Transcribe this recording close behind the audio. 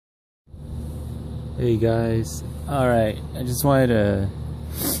Hey guys, alright, I just wanted to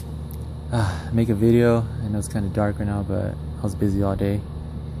make a video. I know it's kind of dark right now, but I was busy all day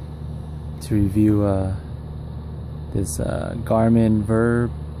to review this Garmin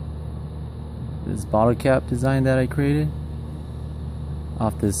Virb, this bottle cap design that I created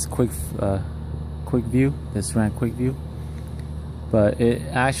off this quick view, this ran quick view. But it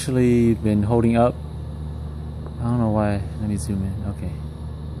actually been holding up. I don't know why. Let me zoom in. Okay,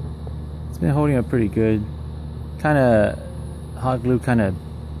 it's been holding up pretty good. Kind of hot glue kind of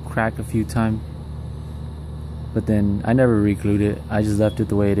cracked a few times, but then I never re-glued it. I just left it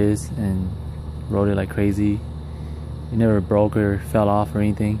the way it is and rode it like crazy. It never broke or fell off or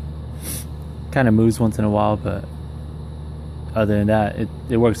anything. Kind of moves once in a while, but other than that,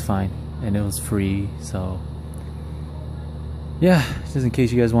 it works fine, and it was free. So yeah, just in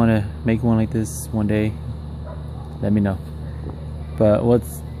case you guys want to make one like this one day, let me know. But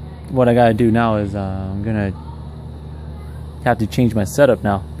what I gotta do now is I'm gonna have to change my setup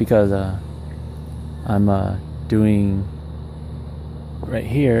now, because I'm doing right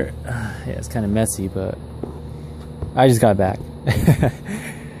here. Yeah, it's kind of messy, but I just got back.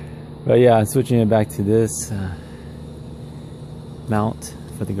 But yeah, I'm switching it back to this mount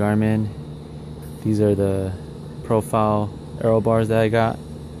for the Garmin. These are the Profile aero bars that I got.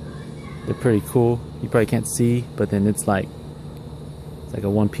 They're pretty cool. You probably can't see, but then it's like a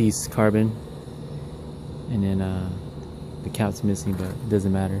one-piece carbon, and then the cap's missing, but it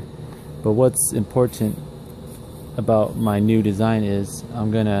doesn't matter. But what's important about my new design is I'm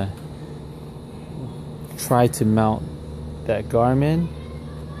gonna try to mount that Garmin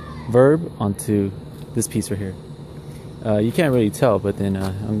Virb onto this piece right here. You can't really tell, but then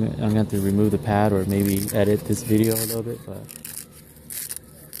I'm gonna have to remove the pad, or maybe edit this video a little bit. But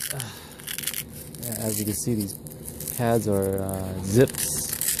yeah, as you can see, these pads are zips.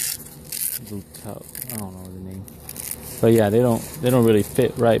 I don't know the name, but yeah, they don't really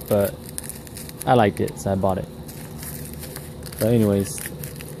fit right. But I liked it, so I bought it. But anyways,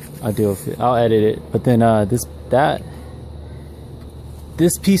 I'll deal with it. I'll edit it. But then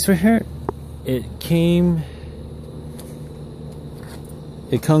this piece right here, it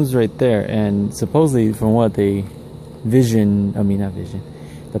comes right there, and supposedly from what the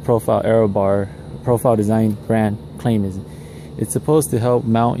the Profile aero bar, Profile Design brand claim is, it's supposed to help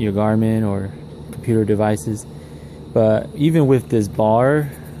mount your Garmin or computer devices. But even with this bar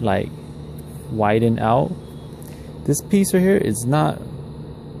like widened out, this piece right here is not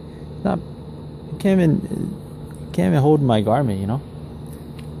it can't even hold my Garmin, you know,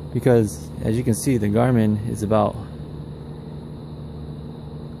 because as you can see, the Garmin is about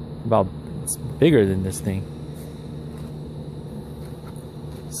it's bigger than this thing.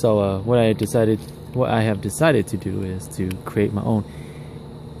 So what I have decided to do is to create my own.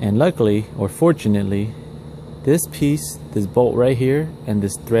 And luckily, or fortunately, this piece, this bolt right here, and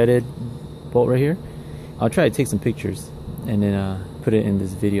this threaded bolt right here, I'll try to take some pictures and then put it in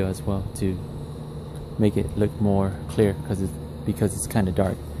this video as well to make it look more clear, because it's kind of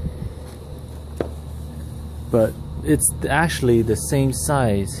dark. But it's actually the same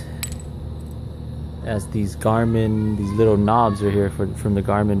size as these little knobs right here from the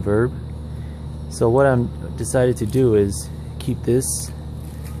Garmin Virb. So what I'm decided to do is keep this,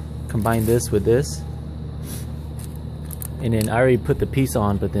 combine this with this, and then I already put the piece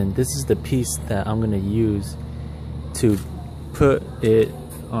on, but then this is the piece that I'm gonna use to put it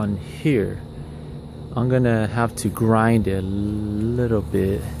on here. I'm gonna have to grind it a little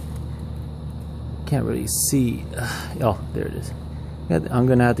bit. Can't really see. Oh, there it is. I'm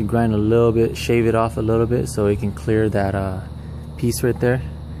gonna have to grind a little bit, shave it off a little bit, so it can clear that piece right there,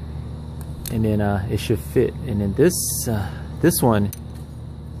 and then it should fit. And then this one,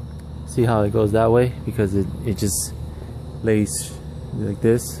 see how it goes that way, because it just lays like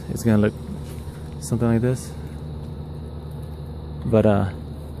this. It's gonna look something like this. But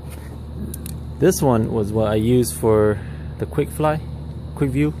this one was what I used for the quick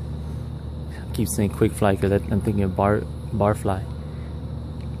view. I keep saying quick fly because I'm thinking of bar fly.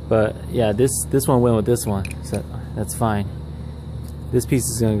 But yeah, this one went with this one, so that's fine. This piece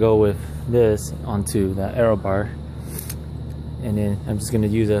is gonna go with this onto the aero bar, and then I'm just gonna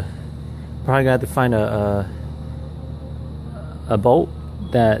use probably gonna have to find a bolt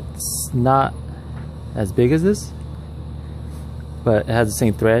that's not as big as this, but it has the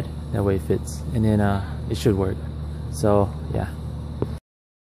same thread. That way it fits, and then it should work. So yeah.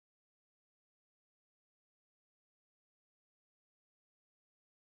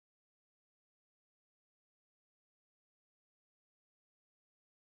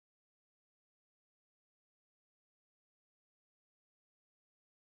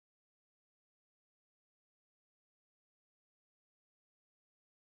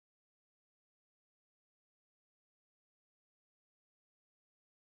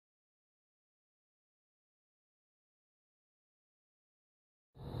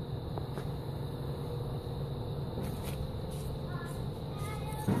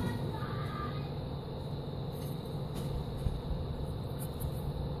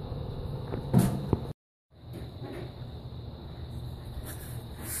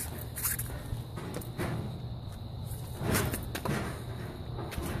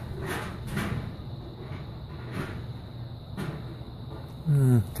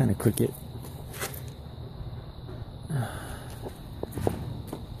 Kind of crooked.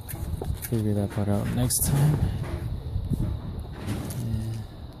 Figure that part out next time.